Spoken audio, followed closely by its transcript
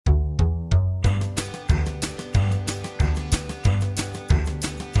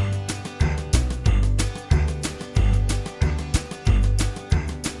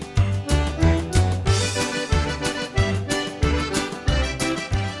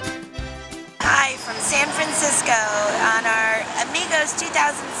Francisco on our AMIGO's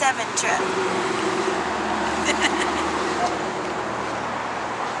 2007 trip.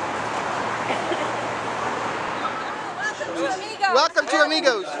 Welcome to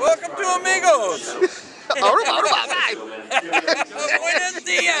AMIGO's. Welcome to AMIGO's. Buenos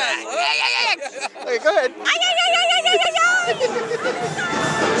dias. Okay, go ahead.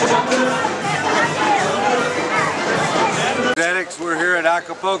 Addicts, we're here at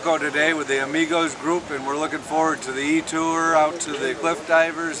Acapulco today with the AMIGO's group, and we're looking forward to the E-Tour, out to the cliff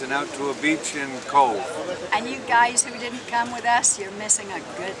divers, and out to a beach in Cove. And you guys who didn't come with us, you're missing a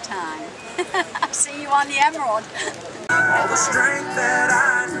good time. I'll see you on the Emerald. All the strength that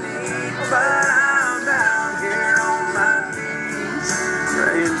I need, but I'm down here on my knees,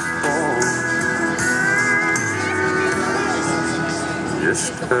 praying for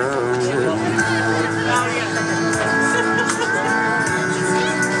just a little,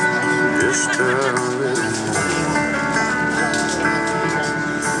 just a little.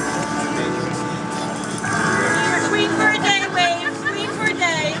 Queen for a day, Wade. Queen for a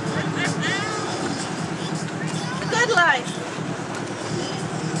day. Good life.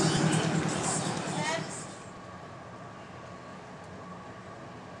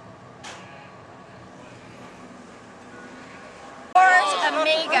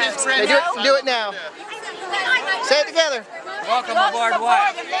 AMIGOs. Hey, do it now. Say it together. Welcome aboard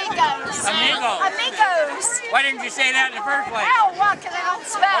what? AMIGOs. AMIGO. AMIGOs. Why didn't you say that in the first place? Oh, what can I don't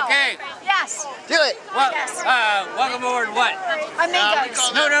spell? Okay. Yes. Do it. Well, Yes. welcome aboard what?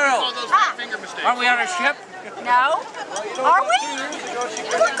 AMIGOs. No. Ah, Aren't we on a ship? no. Are we?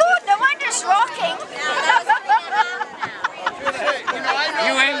 We're good. No wonder it's rocking.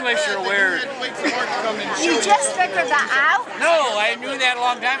 You English are weird. You just figured that out? No, I knew that a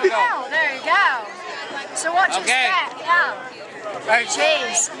long time ago. Oh, there you go. So what you Okay. expect? Yeah. Right.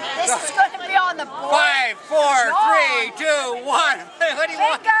 Jeez, this is going to be on the board. 5, 4, 3, 2, 1. What do you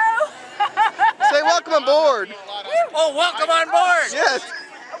want? Bingo. Say welcome aboard. Oh, welcome on board. Yes.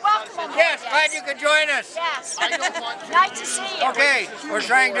 Welcome aboard. Yes, glad you could join us. Yes. Nice to see you. Okay, we're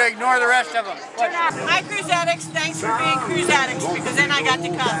trying to ignore the rest of them. Hi, Cruise Addicts. Thanks for being Cruise Addicts, because then I got to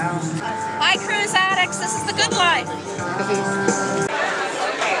come. Hi, Cruise Addicts. This is the good life.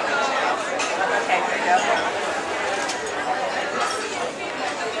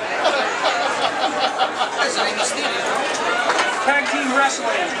 Tag team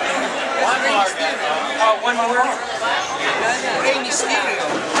wrestling. One more. Oh, one more? Rey Mysterio.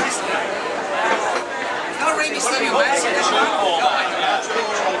 No Rey Mysterio,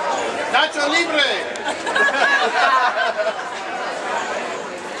 Nacho Libre.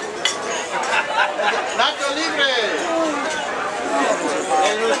 Nacho Libre.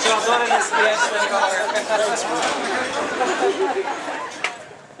 El luchador en las fiestas.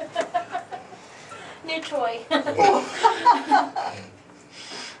 New toy.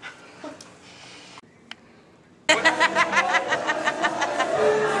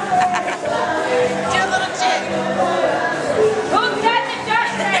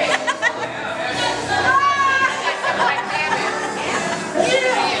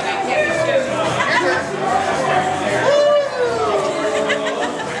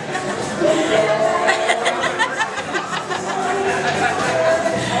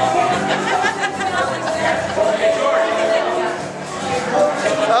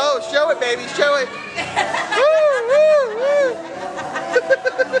 Oh, show it, baby. Show it. Woo, woo,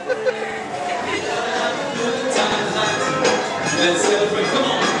 Let's celebrate, come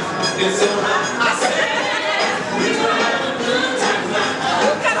on. Let's celebrate.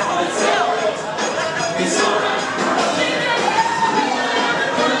 It's all right.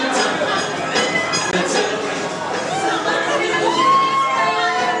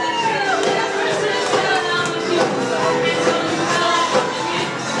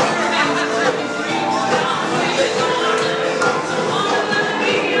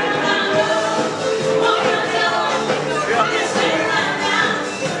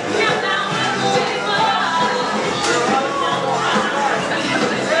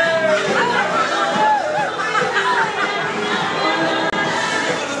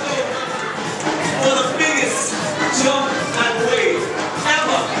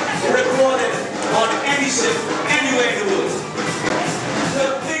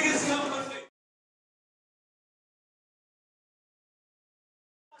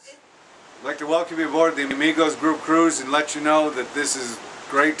 I'd like to welcome you aboard the AMIGO's group cruise and let you know that this is a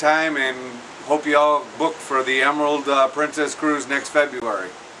great time, and hope you all book for the Emerald Princess Cruise next February.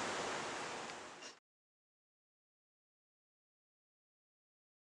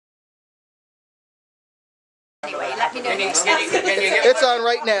 Anyway, let me know. Can you It's on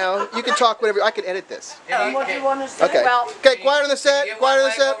right now. You can talk whenever. I can edit this. What do you want to say? Okay. Well- Okay, quiet on the set. Quiet on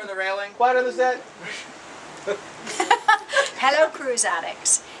the set. Over the railing. Quiet on the set. Hello, cruise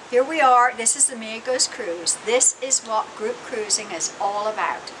addicts. Here we are. This is the AMIGO's Cruise. This is what group cruising is all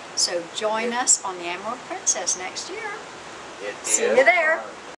about. So join us on the Emerald Princess next year. See you there.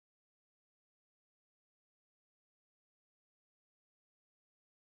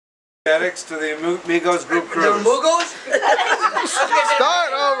 Addicts to the AMIGO's group The cruise. Mugos?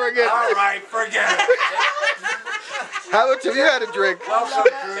 Start over again. All right, forget it. How much have you had a drink?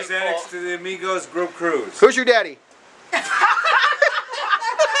 Welcome, cruise addicts, to the AMIGO's group cruise. Who's your daddy? I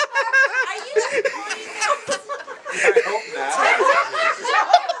hope not.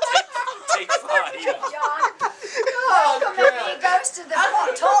 Take 5. John, welcome AMIGOs to the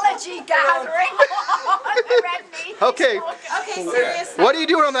Portology gathering on the Red Meat. Okay. Okay, serious. What are you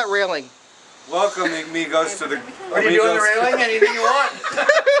doing on that railing? Welcome, AMIGOs, to the What are you doing on the railing? Anything you want.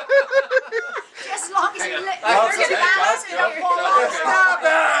 As long as you let Welcome. your balance and don't fall off. Stop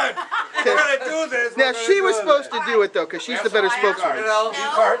it! We're gonna do this. Now she was supposed to do it though, because she's the better You spokeswoman. know,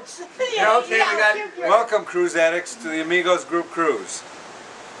 cards. You know, okay, we got. Welcome, cruise addicts, to the AMIGO's group cruise.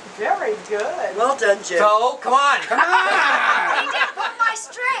 Very good. Well done, Jim. So, come on. Come on. He didn't pull my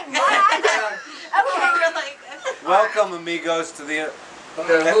string. Okay. Welcome, AMIGOs, to the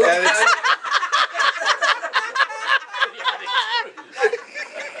Addicts.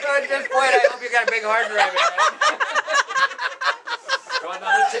 At this point, I hope you got a big hard drive in there. Go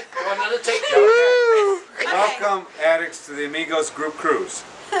another take, Joe. Welcome, addicts, to the AMIGO's group cruise.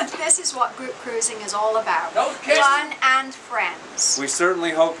 This is what group cruising is all about. Don't kiss. Fun and friends. We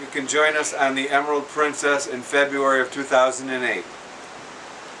certainly hope you can join us on the Emerald Princess in February of 2008.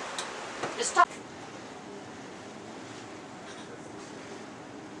 Just talk.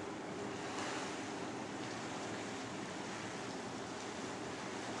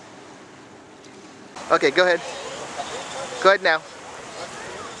 Okay, go ahead. Go ahead now.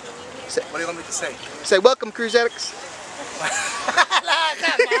 What do you want me to say? Say welcome, cruise addicts.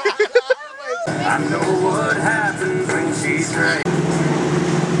 I know what happens when she's right.